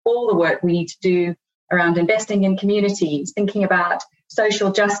all the work we need to do around investing in communities, thinking about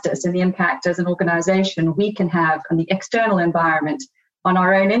social justice and the impact as an organization we can have on the external environment, on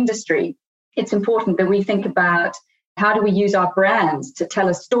our own industry, it's important that we think about how do we use our brands to tell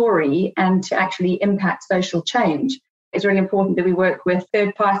a story and to actually impact social change. It's really important that we work with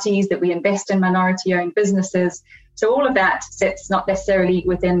third parties, that we invest in minority-owned businesses. So all of that sits not necessarily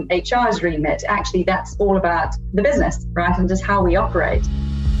within HR's remit. Actually, that's all about the business, right, and just how we operate.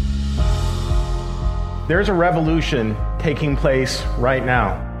 There's a revolution taking place right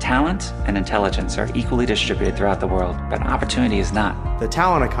now. Talent and intelligence are equally distributed throughout the world, but opportunity is not. The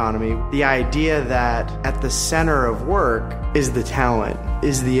talent economy, the idea that at the center of work is the talent,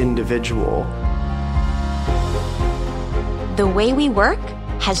 is the individual. The way we work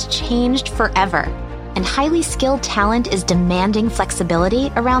has changed forever, and highly skilled talent is demanding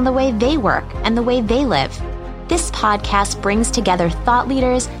flexibility around the way they work and the way they live. This podcast brings together thought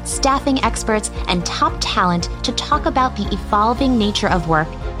leaders, staffing experts, and top talent to talk about the evolving nature of work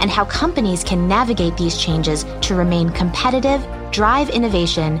and how companies can navigate these changes to remain competitive, drive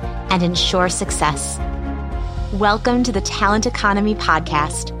innovation, and ensure success. Welcome to the Talent Economy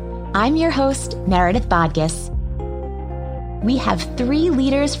Podcast. I'm your host, Meredith Bodgis. We have 3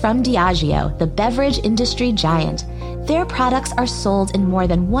 leaders from Diageo, the beverage industry giant. Their products are sold in more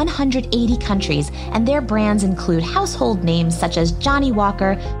than 180 countries, and their brands include household names such as Johnnie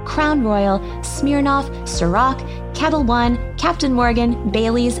Walker, Crown Royal, Smirnoff, Ciroc, Kettle One, Captain Morgan,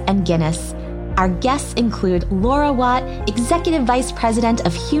 Baileys, and Guinness. Our guests include Laura Watt, Executive Vice President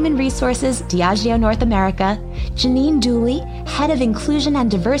of Human Resources, Diageo North America, Janine Dooley, Head of Inclusion and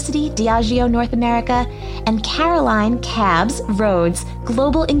Diversity, Diageo North America, and Caroline Cabs Rhodes,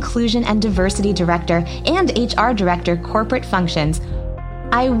 Global Inclusion and Diversity Director and HR Director, Corporate Functions.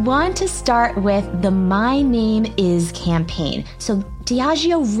 I want to start with the My Name Is campaign. So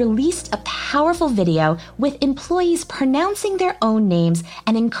Diageo released a powerful video with employees pronouncing their own names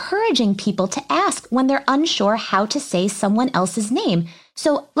and encouraging people to ask when they're unsure how to say someone else's name.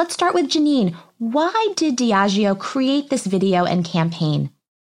 So let's start with Janine. Why did Diageo create this video and campaign?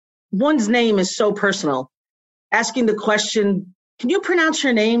 One's name is so personal. Asking the question, can you pronounce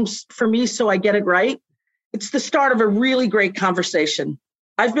your names for me so I get it right? It's the start of a really great conversation.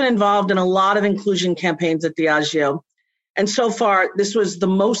 I've been involved in a lot of inclusion campaigns at Diageo, and so far, this was the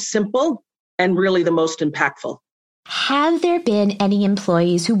most simple and really the most impactful. Have there been any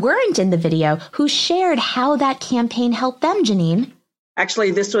employees who weren't in the video who shared how that campaign helped them, Janine?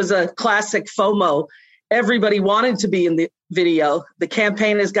 Actually, this was a classic FOMO. Everybody wanted to be in the video. The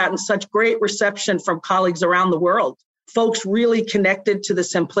campaign has gotten such great reception from colleagues around the world. Folks really connected to the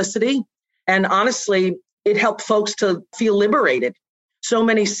simplicity, and honestly, it helped folks to feel liberated. So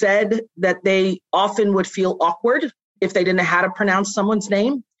many said that they often would feel awkward if they didn't know how to pronounce someone's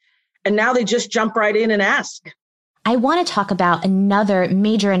name. And now they just jump right in and ask. I want to talk about another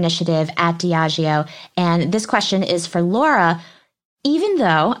major initiative at Diageo. And this question is for Laura. Even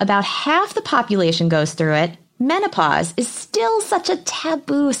though about half the population goes through it, menopause is still such a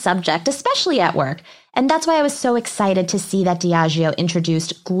taboo subject, especially at work. And that's why I was so excited to see that Diageo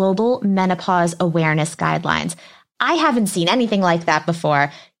introduced global menopause awareness guidelines. I haven't seen anything like that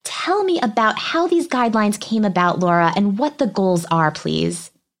before. Tell me about how these guidelines came about, Laura, and what the goals are, please.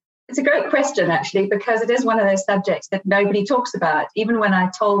 It's a great question, actually, because it is one of those subjects that nobody talks about. Even when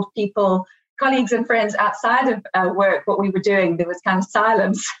I told people, colleagues and friends outside of work, what we were doing, there was kind of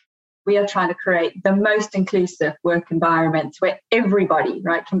silence. We are trying to create the most inclusive work environment where everybody,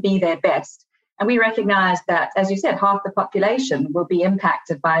 right, can be their best. And we recognize that, as you said, half the population will be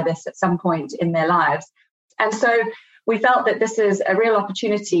impacted by this at some point in their lives. And so we felt that this is a real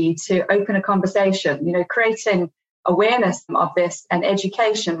opportunity to open a conversation. You know, creating awareness of this and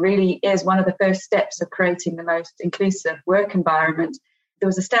education really is one of the first steps of creating the most inclusive work environment. There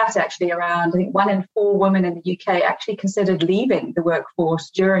was a stat actually around, I think 1 in 4 women in the UK actually considered leaving the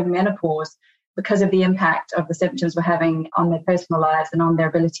workforce during menopause because of the impact of the symptoms were having on their personal lives and on their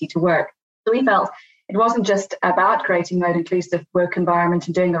ability to work. So we felt it wasn't just about creating that inclusive work environment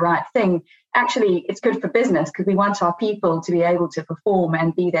and doing the right thing. Actually, it's good for business because we want our people to be able to perform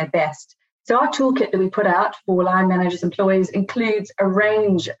and be their best. So our toolkit that we put out for line managers, employees includes a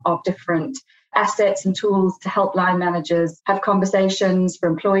range of different assets and tools to help line managers have conversations, for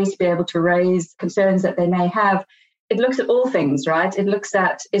employees to be able to raise concerns that they may have. It looks at all things, right? It looks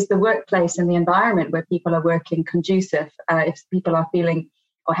at, is the workplace and the environment where people are working conducive, if people are feeling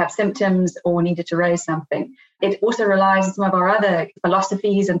or have symptoms or needed to raise something. It also relies on some of our other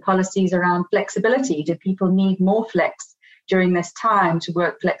philosophies and policies around flexibility. Do people need more flex during this time to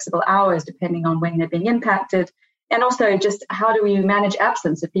work flexible hours depending on when they're being impacted? And also just how do we manage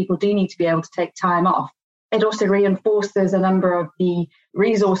absence if people do need to be able to take time off? It also reinforces a number of the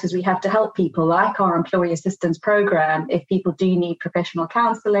resources we have to help people, like our employee assistance program. If people do need professional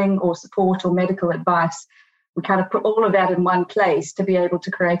counselling or support or medical advice, we kind of put all of that in one place to be able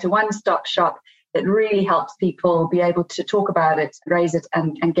to create a one-stop shop that really helps people be able to talk about it, raise it,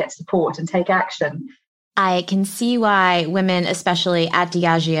 and get support and take action. I can see why women, especially at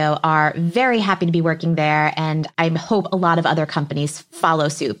Diageo, are very happy to be working there. And I hope a lot of other companies follow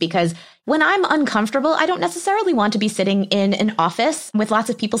suit, because when I'm uncomfortable, I don't necessarily want to be sitting in an office with lots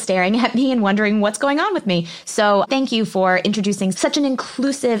of people staring at me and wondering what's going on with me. So thank you for introducing such an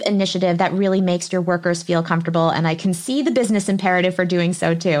inclusive initiative that really makes your workers feel comfortable. And I can see the business imperative for doing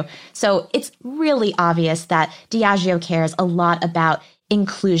so too. So it's really obvious that Diageo cares a lot about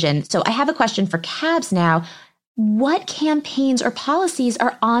inclusion. So I have a question for Cabs now. What campaigns or policies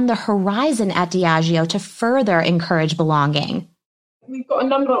are on the horizon at Diageo to further encourage belonging? We've got a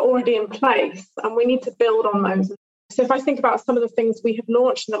number already in place and we need to build on those. So if I think about some of the things we have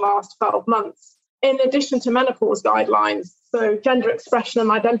launched in the last 12 months, in addition to menopause guidelines, so gender expression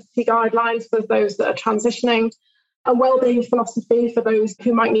and identity guidelines for those that are transitioning, a wellbeing philosophy for those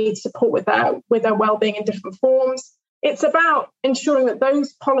who might need support with their wellbeing in different forms. It's about ensuring that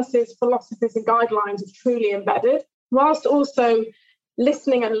those policies, philosophies and guidelines are truly embedded, whilst also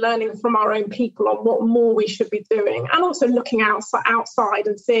listening and learning from our own people on what more we should be doing, and also looking outside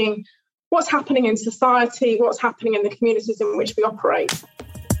and seeing what's happening in society, what's happening in the communities in which we operate.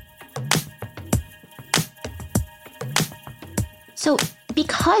 So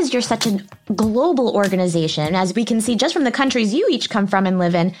because you're such a global organization, as we can see just from the countries you each come from and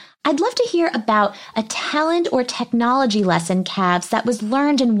live in, I'd love to hear about a talent or technology lesson, Cabs, that was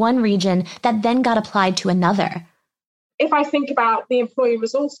learned in one region that then got applied to another. If I think about the employee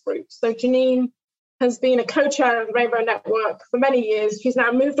resource group, so Janine has been a co-chair of the Rainbow Network for many years. She's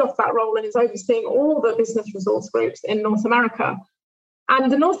now moved off that role and is overseeing all the business resource groups in North America.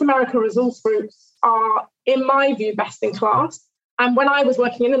 And the North America resource groups are, in my view, best in class. And when I was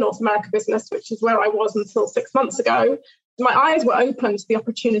working in the North America business, which is where I was until 6 months ago, my eyes were open to the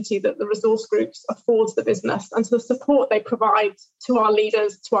opportunity that the resource groups affords the business and to the support they provide to our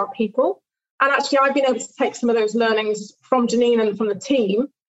leaders, to our people. And actually, I've been able to take some of those learnings from Janine and from the team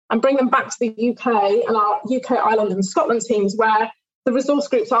and bring them back to the UK and our UK, Ireland and Scotland teams where the resource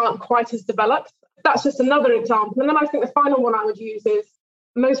groups aren't quite as developed. That's just another example. And then I think the final one I would use is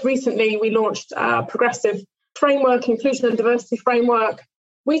most recently we launched a progressive framework, inclusion and diversity framework.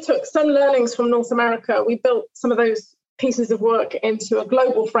 We took some learnings from North America. We built some of those pieces of work into a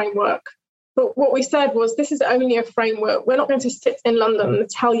global framework. But what we said was, this is only a framework. We're not going to sit in London and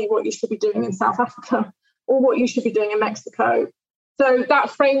tell you what you should be doing in South Africa or what you should be doing in Mexico. So that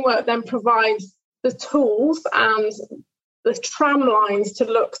framework then provides the tools and the tram lines to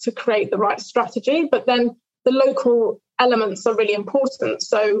look to create the right strategy. But then the local elements are really important.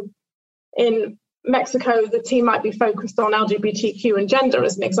 So in Mexico, the team might be focused on LGBTQ and gender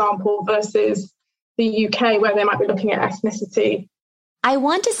as an example versus the UK, where they might be looking at ethnicity. I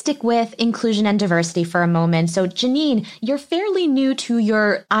want to stick with inclusion and diversity for a moment. So Janine, you're fairly new to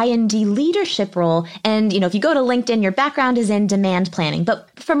your I&D leadership role. And, if you go to LinkedIn, your background is in demand planning. But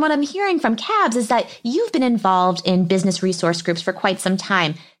from what I'm hearing from Cabs is that you've been involved in business resource groups for quite some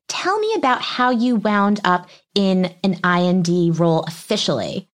time. Tell me about how you wound up in an I&D role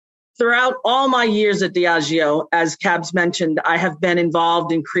officially. Throughout all my years at Diageo, as Cabs mentioned, I have been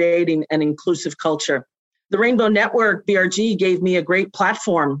involved in creating an inclusive culture. The Rainbow Network, BRG, gave me a great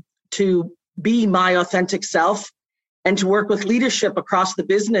platform to be my authentic self and to work with leadership across the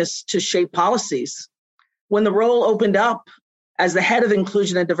business to shape policies. When the role opened up as the head of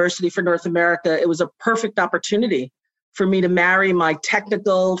inclusion and diversity for North America, it was a perfect opportunity for me to marry my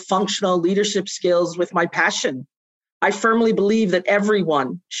technical, functional leadership skills with my passion. I firmly believe that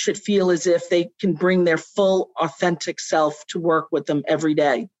everyone should feel as if they can bring their full, authentic self to work with them every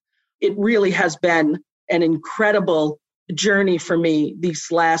day. It really has been an incredible journey for me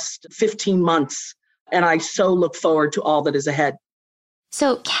these last 15 months, and I so look forward to all that is ahead.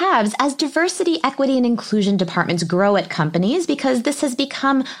 So, Cabs, as diversity, equity, and inclusion departments grow at companies, because this has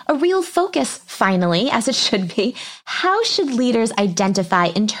become a real focus, finally, as it should be, how should leaders identify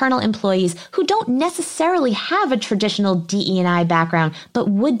internal employees who don't necessarily have a traditional DE&I background, but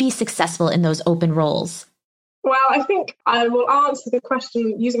would be successful in those open roles? Well, I think I will answer the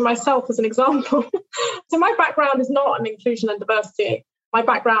question using myself as an example. So my background is not in inclusion and diversity. My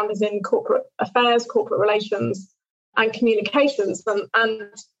background is in corporate affairs, corporate relations, and communications. And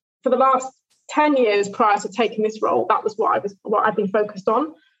for the last 10 years prior to taking this role, that was what I've been focused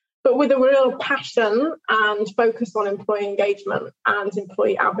on. but with a real passion and focus on employee engagement and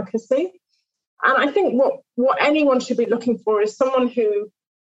employee advocacy. And I think what anyone should be looking for is someone who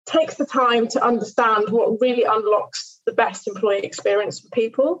takes the time to understand what really unlocks the best employee experience for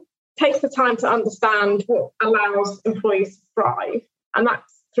people, takes the time to understand what allows employees to thrive. And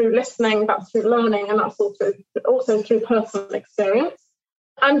that's through listening, that's through learning, and that's also through personal experience.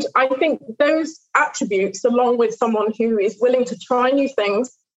 And I think those attributes, along with someone who is willing to try new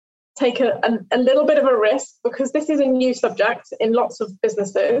things, take a little bit of a risk, because this is a new subject in lots of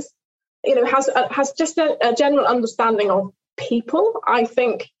businesses, has just a general understanding of people, I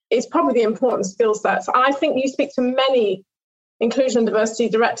think is probably the important skill set. And I think you speak to many inclusion and diversity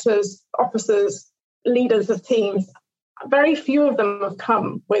directors, officers, leaders of teams. Very few of them have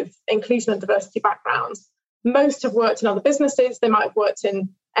come with inclusion and diversity backgrounds. Most have worked in other businesses. They might have worked in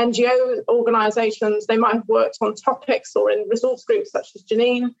NGO organisations. They might have worked on topics or in resource groups such as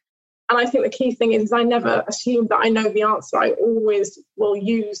Janine. And I think the key thing is I never assume that I know the answer. I always will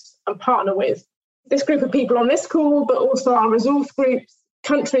use and partner with this group of people on this call, but also our resource groups,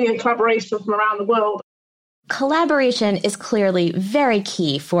 country and collaboration from around the world. Collaboration is clearly very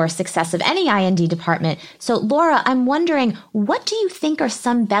key for success of any I&D department. So, Laura, I'm wondering, what do you think are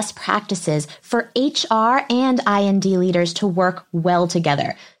some best practices for HR and I&D leaders to work well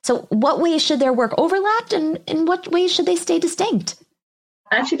together? So what ways should their work overlap, and in what ways should they stay distinct?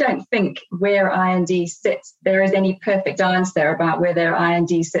 I actually don't think where I&D sits, there is any perfect answer about where their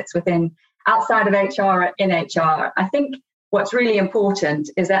I&D sits outside of HR or in HR. I think what's really important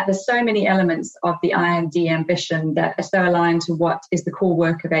is that there's so many elements of the I&D ambition that are so aligned to what is the core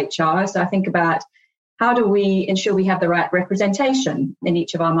work of HR. So I think about, how do we ensure we have the right representation in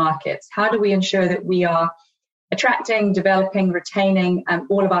each of our markets? How do we ensure that we are attracting, developing, retaining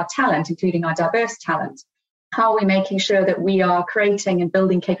all of our talent, including our diverse talent? How are we making sure that we are creating and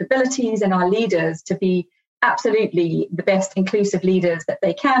building capabilities in our leaders to be absolutely the best inclusive leaders that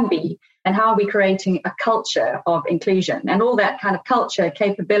they can be? And how are we creating a culture of inclusion? And all that kind of culture,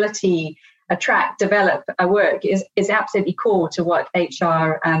 capability, attract, develop, work is absolutely core to what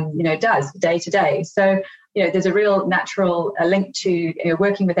HR does day to day. So there's a real natural link to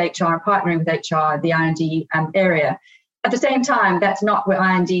working with HR and partnering with HR, the I&D area. At the same time, that's not where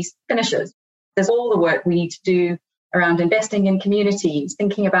I&D finishes. There's all the work we need to do around investing in communities,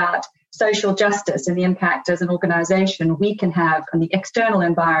 thinking about social justice and the impact as an organization we can have on the external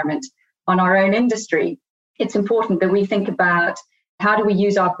environment, on our own industry. It's important that we think about, how do we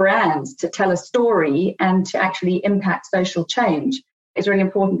use our brands to tell a story and to actually impact social change? It's really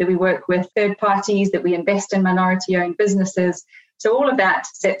important that we work with third parties, that we invest in minority-owned businesses. So all of that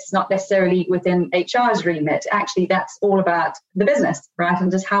sits not necessarily within HR's remit. Actually, that's all about the business, right,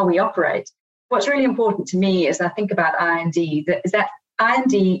 and just how we operate. What's really important to me as I think about I&D is that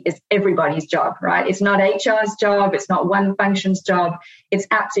I&D is everybody's job, right? It's not HR's job. It's not one function's job. It's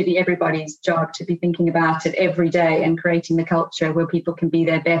absolutely everybody's job to be thinking about it every day and creating the culture where people can be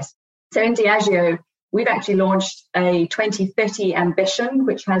their best. So in Diageo, we've actually launched a 2030 ambition,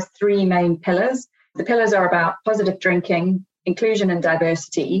 which has 3 main pillars. The pillars are about positive drinking, inclusion and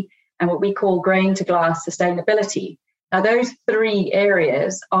diversity, and what we call grain to glass sustainability. Now, those 3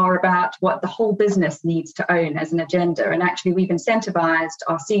 areas are about what the whole business needs to own as an agenda. And actually, we've incentivized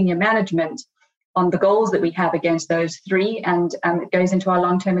our senior management on the goals that we have against those 3, and it goes into our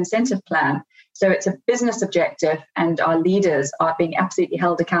long-term incentive plan. So it's a business objective, and our leaders are being absolutely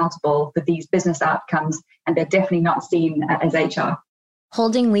held accountable for these business outcomes, and they're definitely not seen as HR.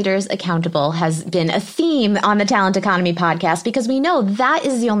 Holding leaders accountable has been a theme on the Talent Economy podcast, because we know that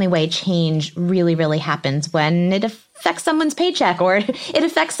is the only way change really, really happens, when it affects someone's paycheck or it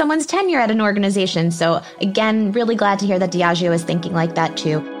affects someone's tenure at an organization. So again, really glad to hear that Diageo is thinking like that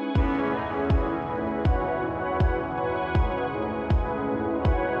too.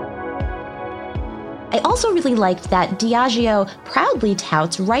 I also really liked that Diageo proudly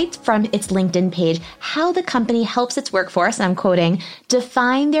touts right from its LinkedIn page how the company helps its workforce, I'm quoting,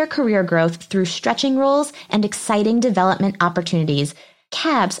 define their career growth through stretching roles and exciting development opportunities.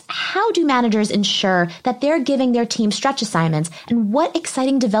 Cabs, how do managers ensure that they're giving their team stretch assignments, and what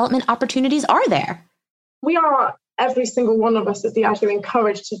exciting development opportunities are there? We are, every single one of us at Diageo,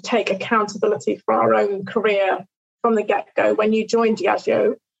 encouraged to take accountability for our own career from the get-go. When you join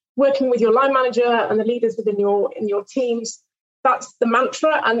Diageo, working with your line manager and the leaders within your teams, that's the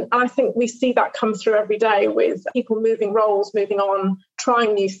mantra. And I think we see that come through every day with people moving roles, moving on,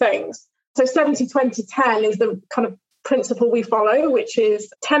 trying new things. So 70-20-10 is the kind of principle we follow, which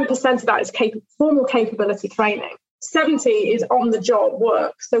is 10% of that is formal capability training. 70 is on-the-job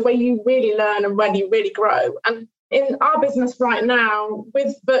work, so where you really learn and where you really grow. And In our business right now,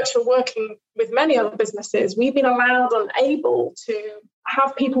 with virtual working with many other businesses, we've been allowed and able to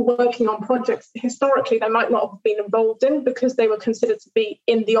have people working on projects historically they might not have been involved in because they were considered to be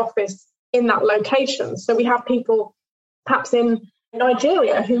in the office in that location. So we have people perhaps in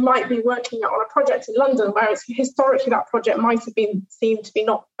Nigeria who might be working on a project in London, whereas historically that project might have been seen to be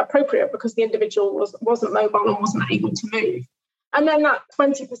not appropriate because the individual wasn't mobile and wasn't able to move. And then that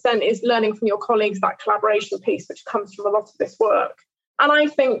 20% is learning from your colleagues, that collaboration piece, which comes from a lot of this work. And I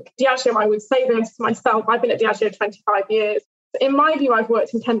think Diageo, I would say this myself, I've been at Diageo 25 years. In my view, I've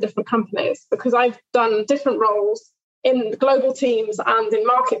worked in 10 different companies because I've done different roles in global teams and in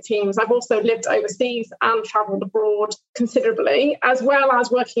market teams. I've also lived overseas and travelled abroad considerably, as well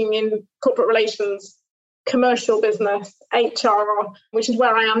as working in corporate relations, commercial business, HR, which is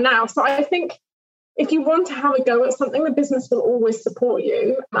where I am now. So I think if you want to have a go at something, the business will always support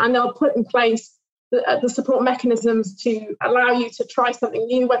you, and they'll put in place the support mechanisms to allow you to try something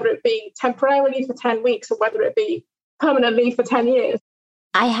new, whether it be temporarily for 10 weeks or whether it be permanently for 10 years.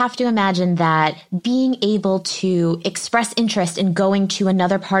 I have to imagine that being able to express interest in going to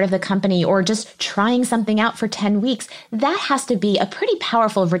another part of the company or just trying something out for 10 weeks, that has to be a pretty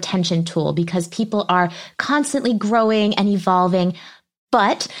powerful retention tool because people are constantly growing and evolving.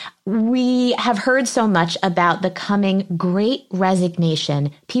 But we have heard so much about the coming great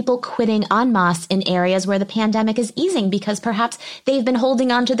resignation, people quitting en masse in areas where the pandemic is easing because perhaps they've been holding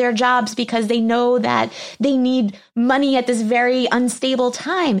on to their jobs because they know that they need money at this very unstable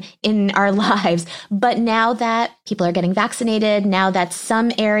time in our lives. But now that people are getting vaccinated, now that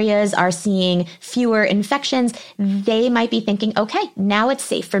some areas are seeing fewer infections, they might be thinking, okay, now it's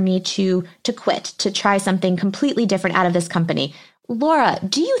safe for me to quit, to try something completely different out of this company. Laura,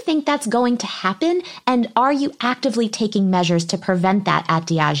 do you think that's going to happen? And are you actively taking measures to prevent that at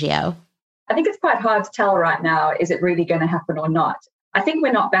Diageo? I think it's quite hard to tell right now, is it really going to happen or not? I think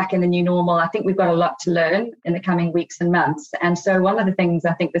we're not back in the new normal. I think we've got a lot to learn in the coming weeks and months. And so one of the things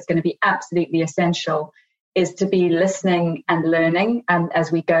I think that's going to be absolutely essential is to be listening and learning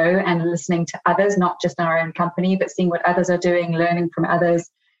as we go and listening to others, not just in our own company, but seeing what others are doing, learning from others.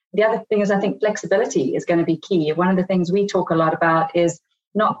 The other thing is I think flexibility is going to be key. One of the things we talk a lot about is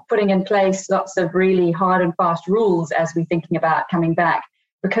not putting in place lots of really hard and fast rules as we're thinking about coming back,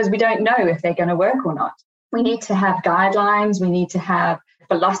 because we don't know if they're going to work or not. We need to have guidelines. We need to have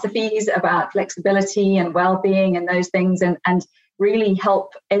philosophies about flexibility and well-being and those things, and really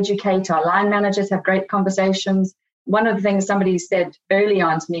help educate our line managers, have great conversations. One of the things somebody said early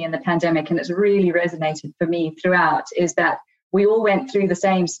on to me in the pandemic, and it's really resonated for me throughout, is that we all went through the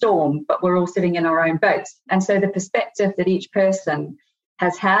same storm, but we're all sitting in our own boats. And so the perspective that each person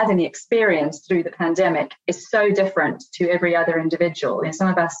has had and the experience through the pandemic is so different to every other individual. Some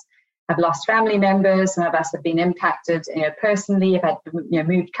of us have lost family members, some of us have been impacted personally, have had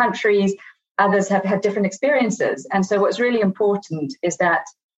moved countries, others have had different experiences. And so what's really important is that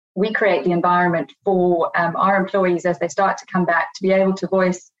we create the environment for our employees as they start to come back to be able to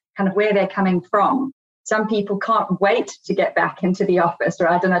voice kind of where they're coming from. Some people can't wait to get back into the office,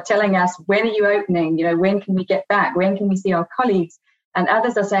 right? And are telling us, when are you opening? When can we get back? When can we see our colleagues? And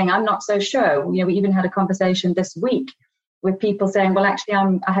others are saying, I'm not so sure. We even had a conversation this week with people saying, well, actually,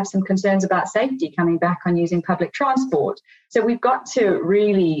 I have some concerns about safety coming back on using public transport. So we've got to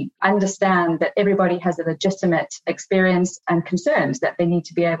really understand that everybody has a legitimate experience and concerns that they need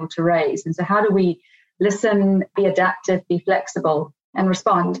to be able to raise. And so how do we listen, be adaptive, be flexible, and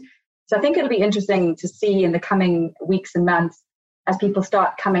respond? So I think it'll be interesting to see in the coming weeks and months as people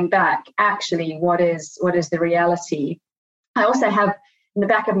start coming back, actually, what is the reality? I also have in the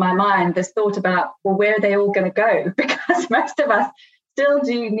back of my mind this thought about, well, where are they all going to go? Because most of us still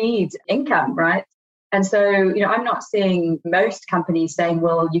do need income, right? And so, I'm not seeing most companies saying,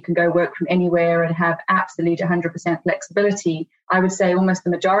 well, you can go work from anywhere and have absolute 100% flexibility. I would say almost the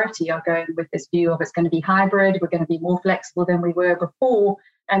majority are going with this view of it's going to be hybrid. We're going to be more flexible than we were before.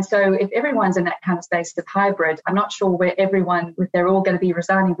 And so if everyone's in that kind of space of hybrid, I'm not sure where everyone, if they're all going to be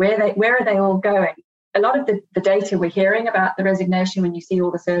resigning, where are they all going? A lot of the data we're hearing about the resignation, when you see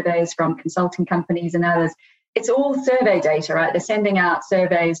all the surveys from consulting companies and others, it's all survey data, right? They're sending out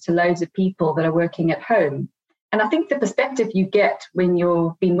surveys to loads of people that are working at home. And I think the perspective you get when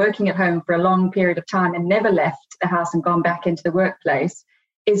you've been working at home for a long period of time and never left the house and gone back into the workplace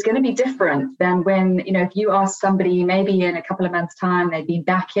is going to be different than when, if you ask somebody maybe in a couple of months' time, they've been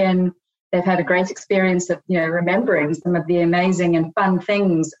back in, they've had a great experience of, remembering some of the amazing and fun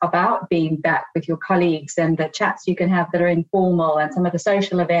things about being back with your colleagues and the chats you can have that are informal and some of the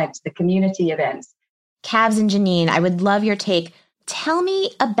social events, the community events. Cabs and Janine, I would love your take. Tell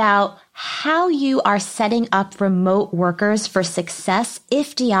me about how you are setting up remote workers for success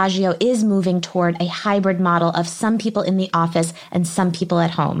if Diageo is moving toward a hybrid model of some people in the office and some people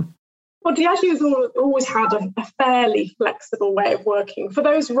at home. Well, Diageo has always had a fairly flexible way of working for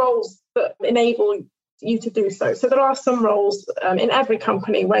those roles that enable you to do so. So there are some roles in every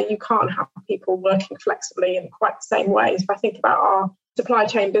company where you can't have people working flexibly in quite the same ways. If I think about our supply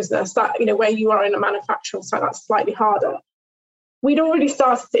chain business, that where you are in a manufacturing site, that's slightly harder. We'd already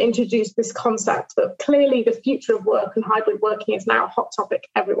started to introduce this concept, but clearly the future of work and hybrid working is now a hot topic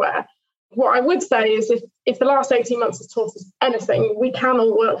everywhere. What I would say is if the last 18 months has taught us anything, we can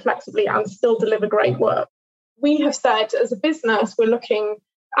all work flexibly and still deliver great work. We have said as a business, we're looking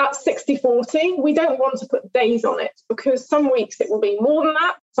at 60-40. We don't want to put days on it because some weeks it will be more than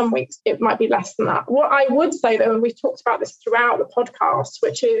that. Some weeks it might be less than that. What I would say, though, and we've talked about this throughout the podcast,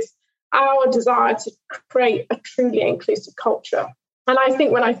 which is our desire to create a truly inclusive culture. And I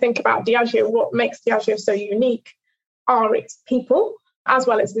think when I think about Diageo, what makes Diageo so unique are its people, as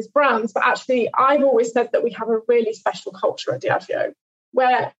well as its brands. But actually, I've always said that we have a really special culture at Diageo,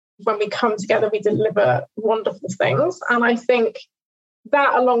 where when we come together, we deliver wonderful things. And I think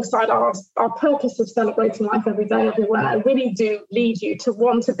that alongside our purpose of celebrating life every day, everywhere, really do lead you to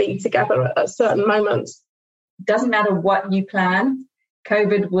want to be together at certain moments. Doesn't matter what you plan,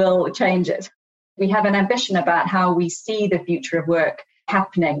 COVID will change it. We have an ambition about how we see the future of work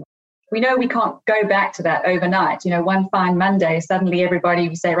happening. We know we can't go back to that overnight. One fine Monday, suddenly everybody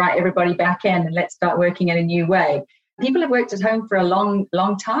will say, right, everybody back in and let's start working in a new way. People have worked at home for a long,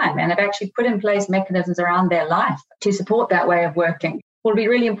 long time and have actually put in place mechanisms around their life to support that way of working. What will be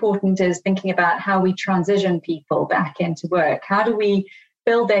really important is thinking about how we transition people back into work. How do we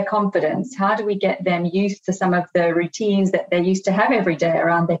build their confidence? How do we get them used to some of the routines that they used to have every day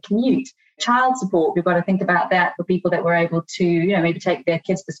around their commute? Child support, we've got to think about that for people that were able to, maybe take their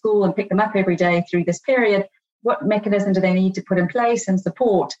kids to school and pick them up every day through this period. What mechanism do they need to put in place and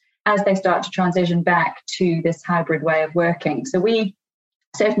support as they start to transition back to this hybrid way of working? So we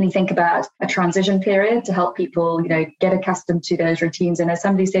certainly think about a transition period to help people, get accustomed to those routines. And as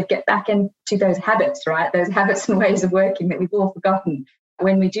somebody said, get back into those habits, right? Those habits and ways of working that we've all forgotten.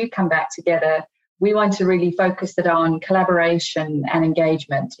 When we do come back together, we want to really focus it on collaboration and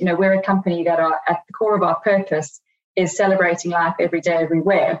engagement. We're a company that are at the core of our purpose is celebrating life every day,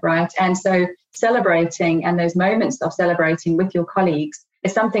 everywhere, right? And so celebrating and those moments of celebrating with your colleagues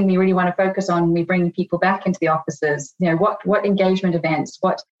is something we really want to focus on when we bring people back into the offices. What engagement events,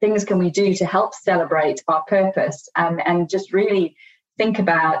 what things can we do to help celebrate our purpose and just really think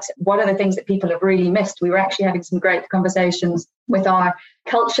about what are the things that people have really missed. We were actually having some great conversations with our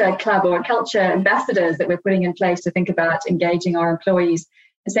culture club or culture ambassadors that we're putting in place to think about engaging our employees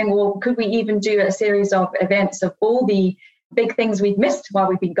and saying, well, could we even do a series of events of all the big things we've missed while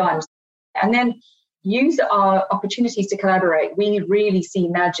we've been gone? And then use our opportunities to collaborate. We really see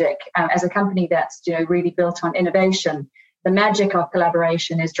magic as a company that's really built on innovation. The magic of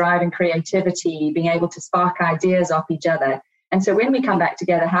collaboration is driving creativity, being able to spark ideas off each other. And so when we come back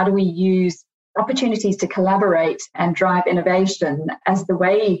together, how do we use opportunities to collaborate and drive innovation as the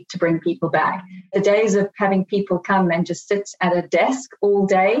way to bring people back? The days of having people come and just sit at a desk all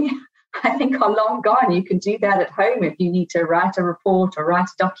day, I think are long gone. You can do that at home if you need to write a report or write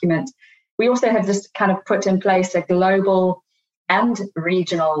a document. We also have just kind of put in place a global and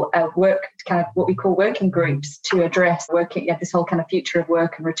regional work, kind of what we call working groups to address working at this whole kind of future of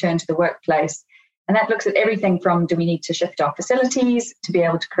work and return to the workplace. And that looks at everything from, do we need to shift our facilities to be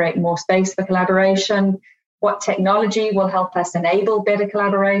able to create more space for collaboration? What technology will help us enable better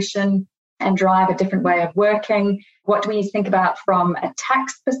collaboration and drive a different way of working? What do we need to think about from a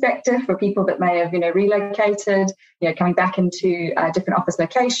tax perspective for people that may have, relocated, coming back into different office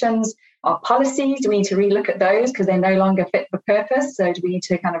locations? Our policies, do we need to relook at those because they're no longer fit for purpose? So do we need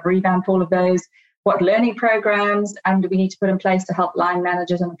to kind of revamp all of those? What learning programs do we need to put in place to help line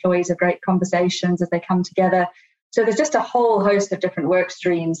managers and employees have great conversations as they come together? So there's just a whole host of different work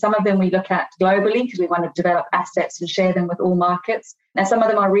streams. Some of them we look at globally because we want to develop assets and share them with all markets. And some of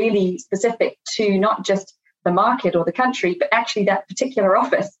them are really specific to not just the market or the country, but actually that particular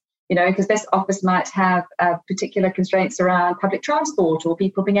office, because this office might have particular constraints around public transport or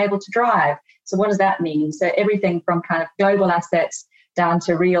people being able to drive. So what does that mean? So everything from kind of global assets down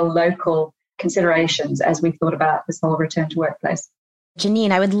to real local considerations as we've thought about this whole return to workplace. Janine,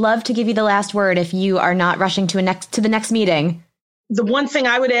 I would love to give you the last word if you are not rushing to the next meeting. The one thing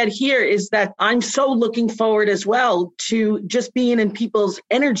I would add here is that I'm so looking forward as well to just being in people's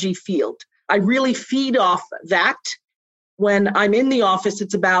energy field. I really feed off that. When I'm in the office,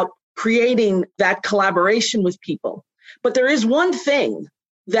 it's about creating that collaboration with people. But there is one thing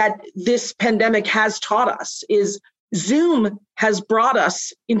that this pandemic has taught us is Zoom has brought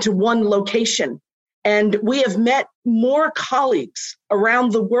us into one location. And we have met more colleagues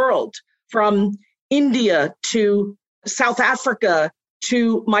around the world, from India to South Africa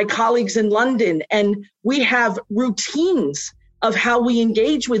to my colleagues in London. And we have routines of how we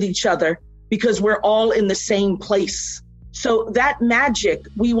engage with each other because we're all in the same place. So that magic,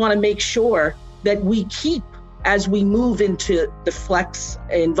 we want to make sure that we keep as we move into the flex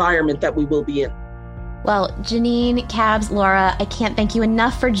environment that we will be in. Well, Janine, Cabs, Laura, I can't thank you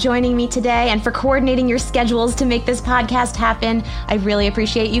enough for joining me today and for coordinating your schedules to make this podcast happen. I really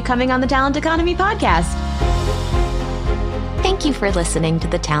appreciate you coming on the Talent Economy podcast. Thank you for listening to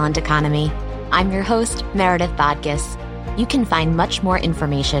The Talent Economy. I'm your host, Meredith Bodkis. You can find much more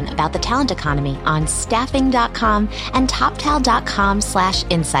information about the talent economy on staffing.com and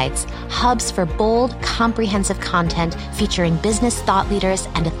toptal.com/insights, hubs for bold, comprehensive content featuring business thought leaders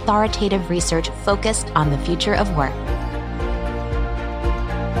and authoritative research focused on the future of work.